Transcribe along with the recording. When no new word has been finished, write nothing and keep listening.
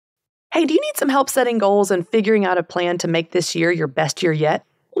Hey, do you need some help setting goals and figuring out a plan to make this year your best year yet?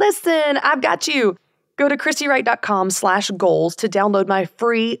 Listen, I've got you. Go to ChristyWright.com/goals to download my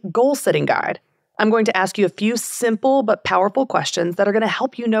free goal setting guide. I'm going to ask you a few simple but powerful questions that are going to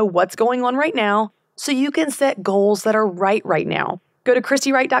help you know what's going on right now so you can set goals that are right now. Go to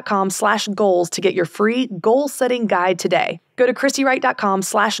ChristyWright.com/goals to get your free goal setting guide today. Go to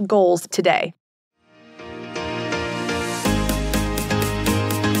ChristyWright.com/goals today.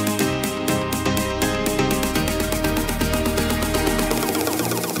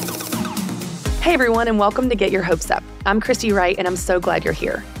 Hey everyone, and welcome to Get Your Hopes Up. I'm Christy Wright, and I'm so glad you're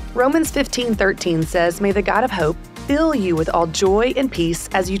here. Romans 15:13 says, "May the God of hope fill you with all joy and peace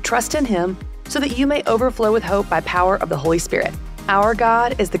as you trust in Him, so that you may overflow with hope by power of the Holy Spirit." Our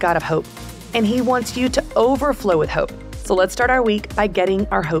God is the God of hope, and He wants you to overflow with hope. So let's start our week by getting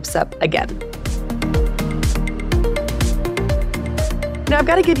our hopes up again. Now, I've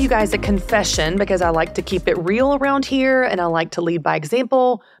got to give you guys a confession because I like to keep it real around here, and I like to lead by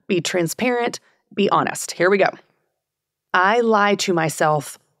example, be transparent, be honest. Here we go. I lie to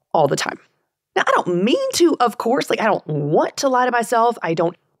myself all the time. Now, I don't mean to, of course. I don't want to lie to myself. I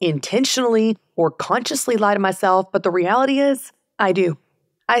don't intentionally or consciously lie to myself. But the reality is, I do.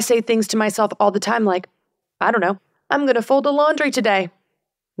 I say things to myself all the time like, I don't know, I'm going to fold the laundry today.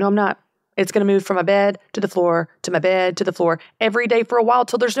 No, I'm not. It's going to move from my bed to the floor, to my bed, to the floor, every day for a while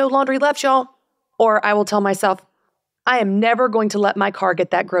till there's no laundry left, y'all. Or I will tell myself, I am never going to let my car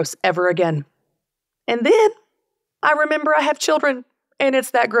get that gross ever again. And then I remember I have children, and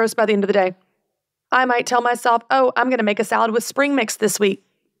it's that gross by the end of the day. I might tell myself, oh, I'm going to make a salad with spring mix this week.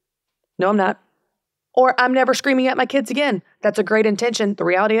 No, I'm not. Or I'm never screaming at my kids again. That's a great intention. The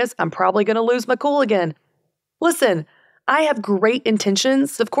reality is I'm probably going to lose my cool again. Listen, I have great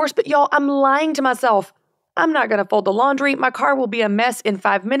intentions, of course, but y'all, I'm lying to myself. I'm not going to fold the laundry. My car will be a mess in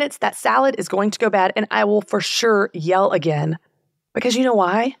 5 minutes. That salad is going to go bad, and I will for sure yell again. Because you know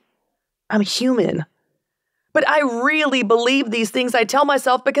why? I'm human. But I really believe these things I tell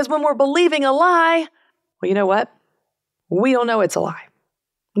myself because when we're believing a lie, well, you know what? We don't know it's a lie.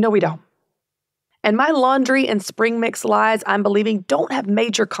 No, we don't. And my laundry and spring mix lies I'm believing don't have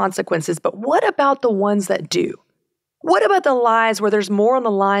major consequences, but what about the ones that do? What about the lies where there's more on the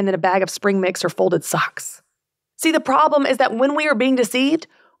line than a bag of spring mix or folded socks? See, the problem is that when we are being deceived,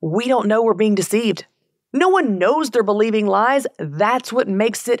 we don't know we're being deceived. No one knows they're believing lies. That's what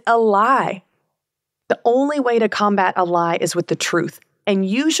makes it a lie. The only way to combat a lie is with the truth. And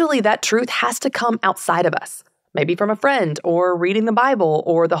usually that truth has to come outside of us, maybe from a friend or reading the Bible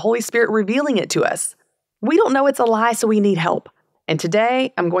or the Holy Spirit revealing it to us. We don't know it's a lie, so we need help. And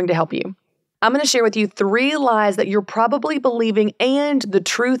today I'm going to help you. I'm going to share with you 3 lies that you're probably believing and the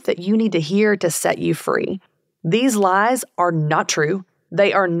truth that you need to hear to set you free. These lies are not true.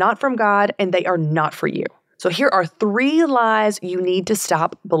 They are not from God, and they are not for you. So here are 3 lies you need to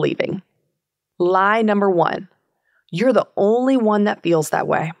stop believing. Lie number 1, you're the only one that feels that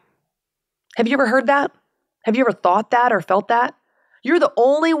way. Have you ever heard that? Have you ever thought that or felt that? You're the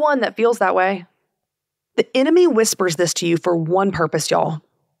only one that feels that way. The enemy whispers this to you for one purpose, y'all,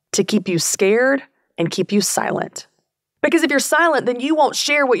 to keep you scared and keep you silent. Because if you're silent, then you won't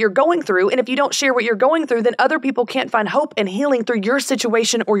share what you're going through. And if you don't share what you're going through, then other people can't find hope and healing through your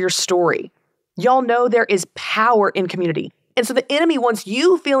situation or your story. Y'all know there is power in community. And so the enemy wants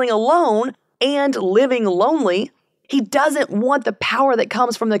you feeling alone and living lonely. He doesn't want the power that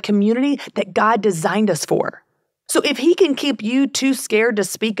comes from the community that God designed us for. So if he can keep you too scared to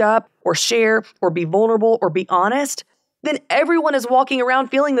speak up or share or be vulnerable or be honest, then everyone is walking around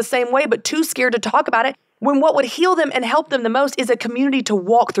feeling the same way but too scared to talk about it, when what would heal them and help them the most is a community to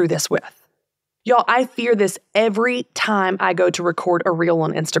walk through this with. Y'all, I fear this every time I go to record a reel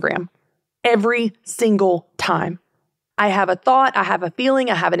on Instagram. Every single time. I have a thought, I have a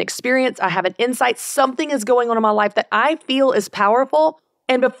feeling, I have an experience, I have an insight. Something is going on in my life that I feel is powerful.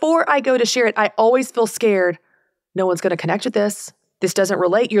 And before I go to share it, I always feel scared. No one's going to connect with this. This doesn't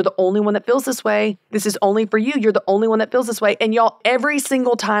relate. You're the only one that feels this way. This is only for you. You're the only one that feels this way. And y'all, every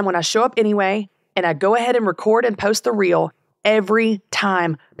single time when I show up anyway, and I go ahead and record and post the reel, every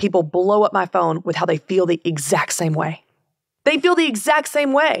time people blow up my phone with how they feel the exact same way. They feel the exact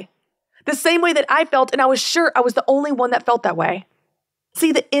same way. The same way that I felt, and I was sure I was the only one that felt that way.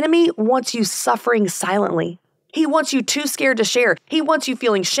 See, the enemy wants you suffering silently. He wants you too scared to share. He wants you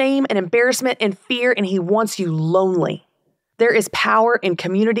feeling shame and embarrassment and fear, and he wants you lonely. There is power in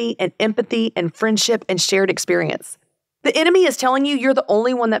community and empathy and friendship and shared experience. The enemy is telling you you're the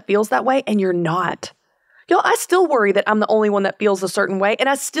only one that feels that way, and you're not. Y'all, I still worry that I'm the only one that feels a certain way, and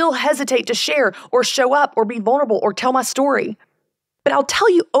I still hesitate to share or show up or be vulnerable or tell my story. But I'll tell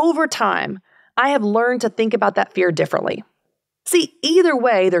you, over time, I have learned to think about that fear differently. See, either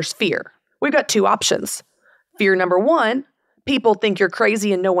way, there's fear. We've got two options. Fear number one, people think you're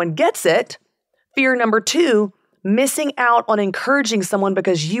crazy and no one gets it. Fear number two, missing out on encouraging someone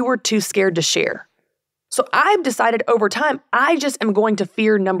because you were too scared to share. So I've decided over time, I just am going to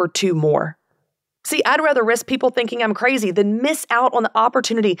fear number two more. See, I'd rather risk people thinking I'm crazy than miss out on the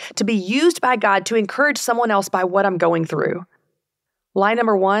opportunity to be used by God to encourage someone else by what I'm going through. Lie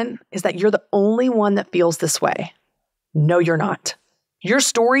number one is that you're the only one that feels this way. No, you're not. Your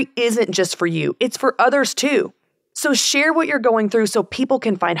story isn't just for you. It's for others too. So share what you're going through so people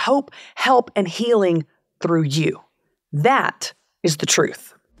can find hope, help, and healing through you. That is the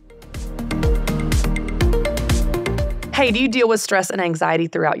truth. Hey, do you deal with stress and anxiety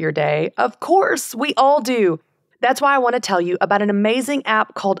throughout your day? Of course, we all do. That's why I want to tell you about an amazing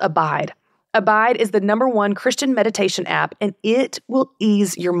app called Abide. Abide is the #1 Christian meditation app, and it will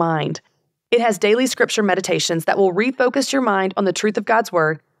ease your mind. It has daily scripture meditations that will refocus your mind on the truth of God's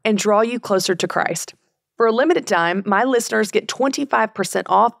word and draw you closer to Christ. For a limited time, my listeners get 25%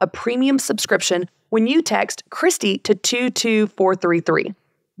 off a premium subscription when you text Christy to 22433.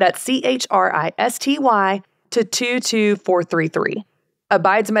 That's CHRISTY to 22433.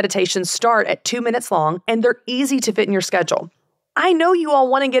 Abide's meditations start at 2 minutes long, and they're easy to fit in your schedule. I know you all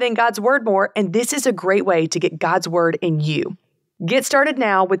want to get in God's word more, and this is a great way to get God's word in you. Get started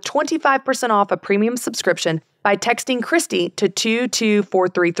now with 25% off a premium subscription by texting Christy to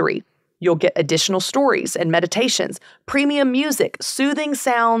 22433. You'll get additional stories and meditations, premium music, soothing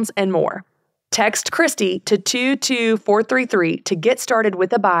sounds, and more. Text Christy to 22433 to get started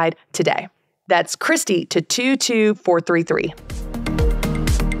with Abide today. That's Christy to 22433.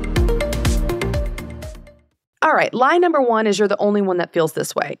 All right, lie number one is you're the only one that feels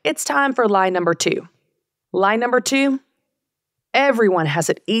this way. It's time for lie number two. Lie number two, everyone has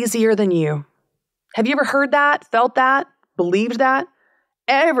it easier than you. Have you ever heard that, felt that, believed that?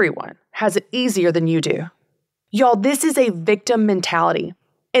 Everyone has it easier than you do. Y'all, this is a victim mentality.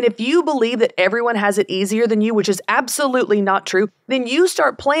 And if you believe that everyone has it easier than you, which is absolutely not true, then you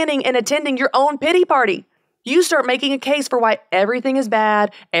start planning and attending your own pity party. You start making a case for why everything is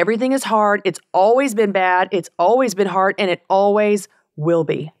bad, everything is hard, it's always been bad, it's always been hard, and it always will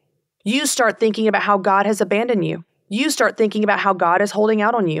be. You start thinking about how God has abandoned you. You start thinking about how God is holding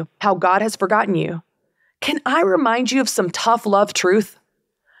out on you, how God has forgotten you. Can I remind you of some tough love truth?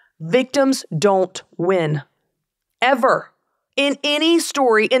 Victims don't win. Ever. In any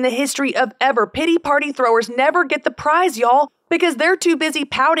story in the history of ever, pity party throwers never get the prize, y'all, because they're too busy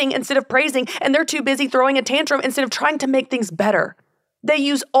pouting instead of praising, and they're too busy throwing a tantrum instead of trying to make things better. They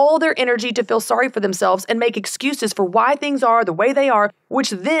use all their energy to feel sorry for themselves and make excuses for why things are the way they are, which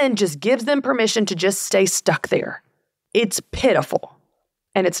then just gives them permission to just stay stuck there. It's pitiful,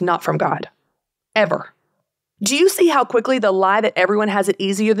 and it's not from God. Ever. Do you see how quickly the lie that everyone has it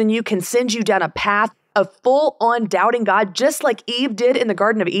easier than you can send you down a path of full-on doubting God, just like Eve did in the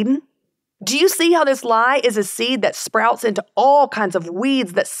Garden of Eden? Do you see how this lie is a seed that sprouts into all kinds of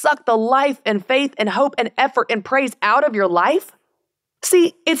weeds that suck the life and faith and hope and effort and praise out of your life?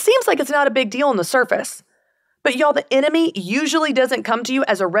 See, it seems like it's not a big deal on the surface. But y'all, the enemy usually doesn't come to you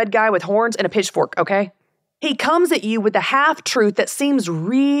as a red guy with horns and a pitchfork, okay? He comes at you with a half-truth that seems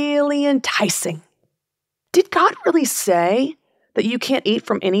really enticing. Did God really say that you can't eat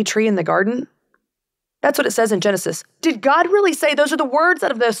from any tree in the garden? That's what it says in Genesis. Did God really say, those are the words out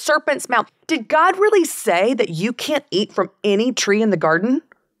of the serpent's mouth, did God really say that you can't eat from any tree in the garden?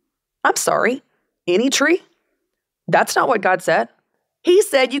 I'm sorry, any tree? That's not what God said. He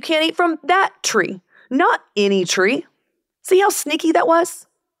said you can't eat from that tree, not any tree. See how sneaky that was?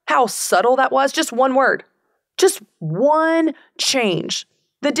 How subtle that was? Just one word. Just one change.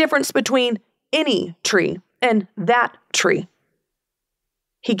 The difference between any tree and that tree.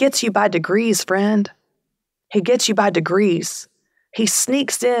 He gets you by degrees, friend. He gets you by degrees. He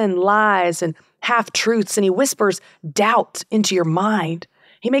sneaks in lies and half-truths, and he whispers doubt into your mind.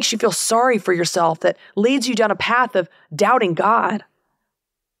 He makes you feel sorry for yourself that leads you down a path of doubting God.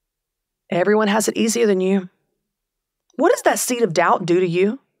 Everyone has it easier than you. What does that seed of doubt do to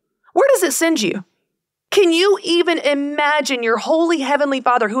you? Where does it send you? Can you even imagine your holy heavenly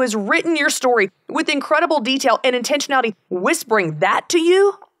Father who has written your story with incredible detail and intentionality whispering that to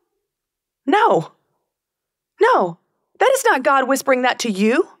you? No. No, that is not God whispering that to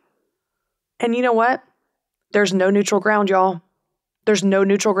you. And you know what? There's no neutral ground, y'all. There's no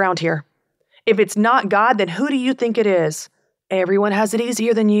neutral ground here. If it's not God, then who do you think it is? Everyone has it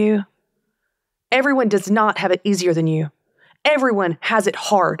easier than you. Everyone does not have it easier than you. Everyone has it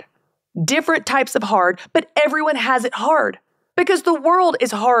hard. Different types of hard, but everyone has it hard. Because the world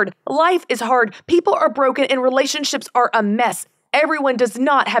is hard. Life is hard. People are broken and relationships are a mess. Everyone does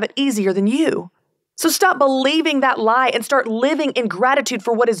not have it easier than you. So stop believing that lie and start living in gratitude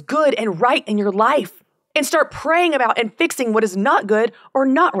for what is good and right in your life. And start praying about and fixing what is not good or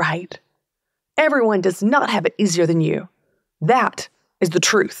not right. Everyone does not have it easier than you. That is the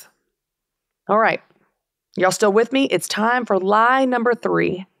truth. All right. Y'all still with me? It's time for lie number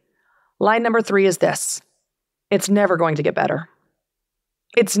 3. Lie number 3 is this. It's never going to get better.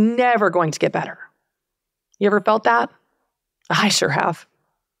 It's never going to get better. You ever felt that? I sure have.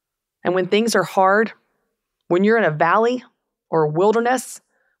 And when things are hard, when you're in a valley or a wilderness,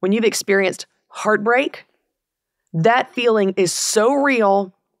 when you've experienced heartbreak, that feeling is so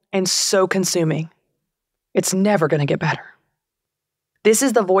real and so consuming. It's never going to get better. This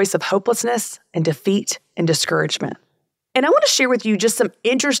is the voice of hopelessness and defeat and discouragement. And I want to share with you just some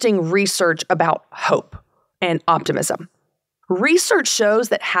interesting research about hope and optimism. Research shows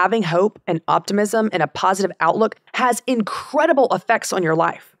that having hope and optimism and a positive outlook has incredible effects on your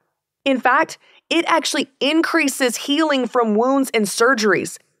life. In fact, it actually increases healing from wounds and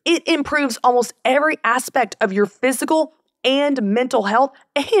surgeries. It improves almost every aspect of your physical and mental health,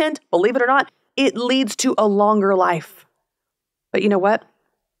 and believe it or not, it leads to a longer life. But you know what?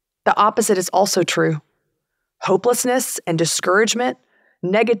 The opposite is also true. Hopelessness and discouragement,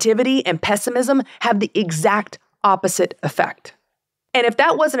 negativity and pessimism have the exact opposite effect. And if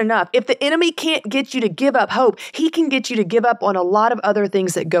that wasn't enough, if the enemy can't get you to give up hope, he can get you to give up on a lot of other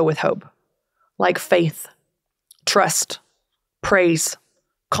things that go with hope, like faith, trust, praise,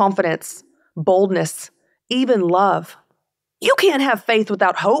 confidence, boldness, even love. You can't have faith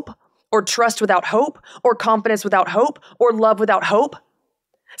without hope, or trust without hope, or confidence without hope, or love without hope.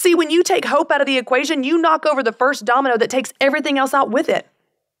 See, when you take hope out of the equation, you knock over the first domino that takes everything else out with it.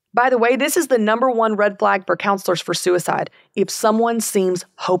 By the way, this is the number 1 red flag for counselors for suicide, if someone seems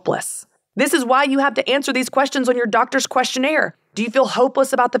hopeless. This is why you have to answer these questions on your doctor's questionnaire. Do you feel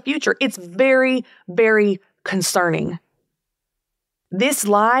hopeless about the future? It's very, very concerning. This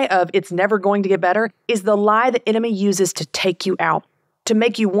lie of it's never going to get better is the lie the enemy uses to take you out, to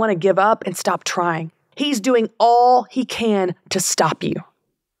make you want to give up and stop trying. He's doing all he can to stop you.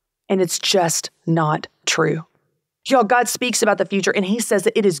 And it's just not true. Y'all, God speaks about the future and he says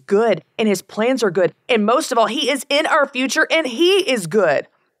that it is good and his plans are good. And most of all, he is in our future and he is good.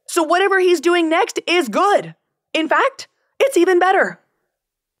 So whatever he's doing next is good. In fact, it's even better.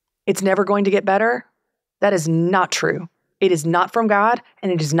 It's never going to get better. That is not true. It is not from God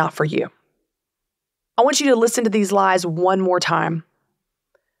and it is not for you. I want you to listen to these lies one more time.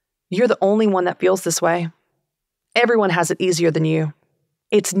 You're the only one that feels this way. Everyone has it easier than you.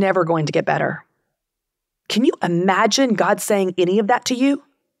 It's never going to get better. Can you imagine God saying any of that to you?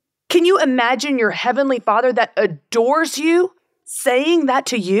 Can you imagine your heavenly Father that adores you saying that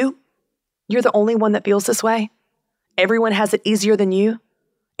to you? You're the only one that feels this way. Everyone has it easier than you.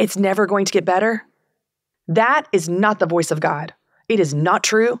 It's never going to get better. That is not the voice of God. It is not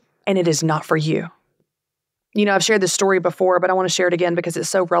true, and it is not for you. You know, I've shared this story before, but I want to share it again because it's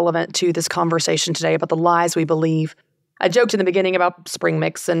so relevant to this conversation today about the lies we believe. I joked in the beginning about spring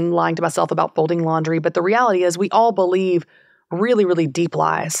mix and lying to myself about folding laundry, but the reality is we all believe really, really deep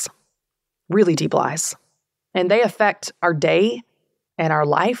lies. Really deep lies. And they affect our day and our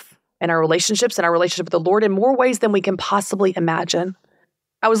life and our relationships and our relationship with the Lord in more ways than we can possibly imagine.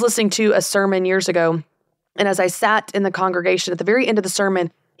 I was listening to a sermon years ago, and as I sat in the congregation at the very end of the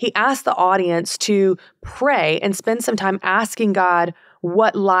sermon, he asked the audience to pray and spend some time asking God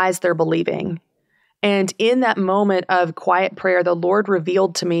what lies they're believing. And in that moment of quiet prayer, the Lord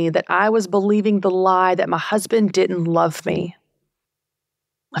revealed to me that I was believing the lie that my husband didn't love me.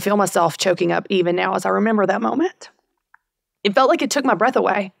 I feel myself choking up even now as I remember that moment. It felt like it took my breath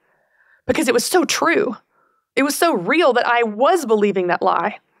away because it was so true. It was so real that I was believing that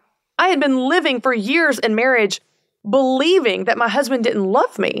lie. I had been living for years in marriage believing that my husband didn't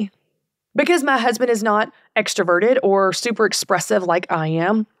love me because my husband is not extroverted or super expressive like I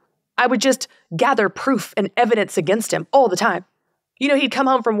am. I would just gather proof and evidence against him all the time. You know, he'd come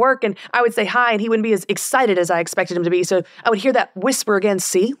home from work and I would say hi and he wouldn't be as excited as I expected him to be. So I would hear that whisper again,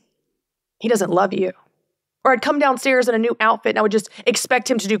 see, he doesn't love you. Or I'd come downstairs in a new outfit and I would just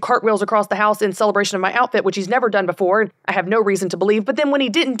expect him to do cartwheels across the house in celebration of my outfit, which he's never done before. And I have no reason to believe. But then when he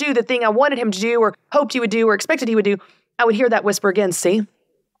didn't do the thing I wanted him to do or hoped he would do or expected he would do, I would hear that whisper again, see,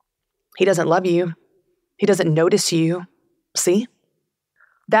 he doesn't love you. He doesn't notice you. See?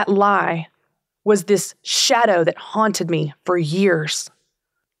 That lie was this shadow that haunted me for years.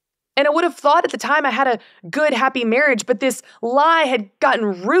 And I would have thought at the time I had a good, happy marriage, but this lie had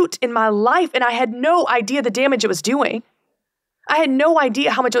gotten root in my life and I had no idea the damage it was doing. I had no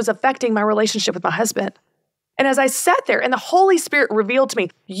idea how much it was affecting my relationship with my husband. And as I sat there and the Holy Spirit revealed to me,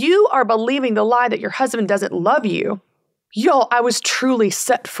 you are believing the lie that your husband doesn't love you. Y'all, I was truly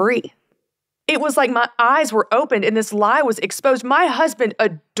set free. It was like my eyes were opened and this lie was exposed. My husband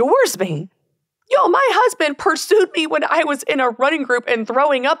adores me. Y'all, my husband pursued me when I was in a running group and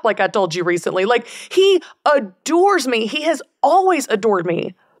throwing up like I told you recently. Like, he adores me. He has always adored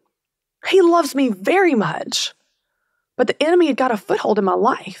me. He loves me very much. But the enemy had got a foothold in my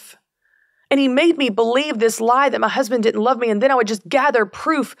life. And he made me believe this lie that my husband didn't love me. And then I would just gather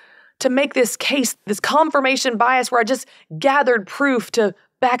proof to make this case, this confirmation bias where I just gathered proof to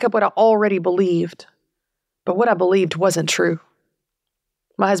back up what I already believed. But what I believed wasn't true.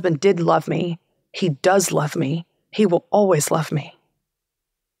 My husband did love me. He does love me. He will always love me.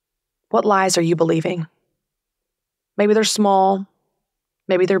 What lies are you believing? Maybe they're small.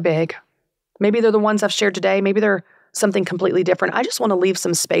 Maybe they're big. Maybe they're the ones I've shared today. Maybe they're something completely different. I just want to leave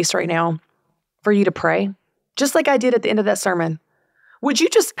some space right now for you to pray, just like I did at the end of that sermon. Would you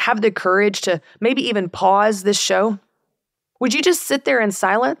just have the courage to maybe even pause this show? Would you just sit there in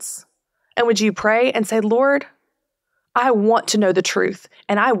silence? And would you pray and say, Lord, I want to know the truth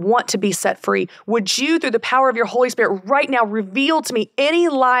and I want to be set free. Would you, through the power of your Holy Spirit right now, reveal to me any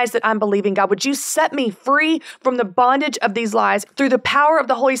lies that I'm believing, God? Would you set me free from the bondage of these lies through the power of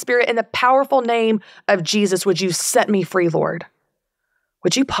the Holy Spirit in the powerful name of Jesus? Would you set me free, Lord?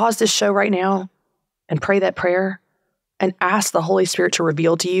 Would you pause this show right now and pray that prayer and ask the Holy Spirit to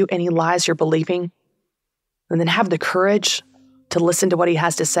reveal to you any lies you're believing? And then have the courage to listen to what he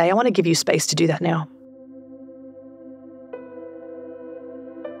has to say. I want to give you space to do that now.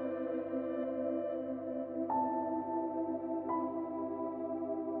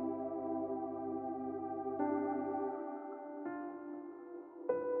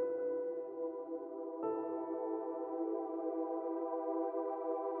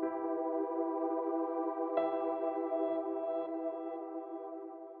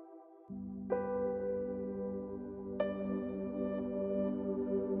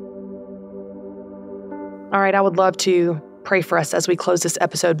 All right, I would love to pray for us as we close this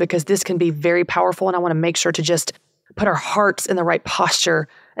episode because this can be very powerful, and I want to make sure to just put our hearts in the right posture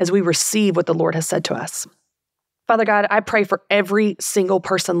as we receive what the Lord has said to us. Father God, I pray for every single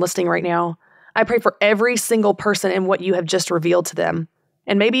person listening right now. I pray for every single person in what you have just revealed to them.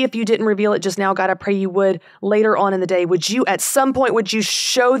 And maybe if you didn't reveal it just now, God, I pray you would later on in the day. Would you, at some point, would you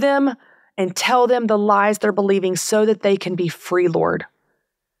show them and tell them the lies they're believing so that they can be free, Lord?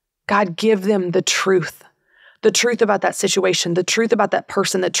 God, give them the truth about that situation, the truth about that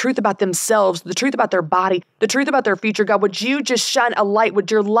person, the truth about themselves, the truth about their body, the truth about their future. God, would you just shine a light? Would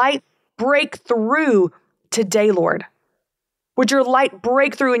your light break through today, Lord? Would your light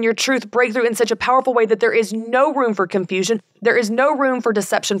break through and your truth break through in such a powerful way that there is no room for confusion? There is no room for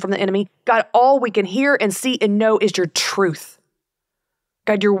deception from the enemy. God, all we can hear and see and know is your truth.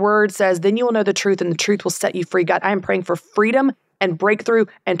 God, your word says, then you will know the truth and the truth will set you free. God, I am praying for freedom and breakthrough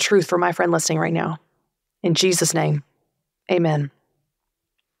and truth for my friend listening right now. In Jesus' name, amen.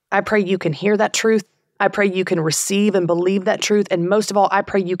 I pray you can hear that truth. I pray you can receive and believe that truth. And most of all, I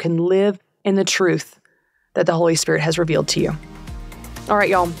pray you can live in the truth that the Holy Spirit has revealed to you. All right,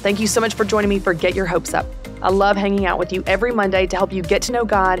 y'all. Thank you so much for joining me for Get Your Hopes Up. I love hanging out with you every Monday to help you get to know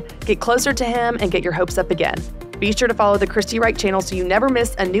God, get closer to Him, and get your hopes up again. Be sure to follow the Christy Wright channel so you never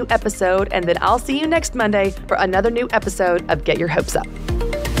miss a new episode. And then I'll see you next Monday for another new episode of Get Your Hopes Up.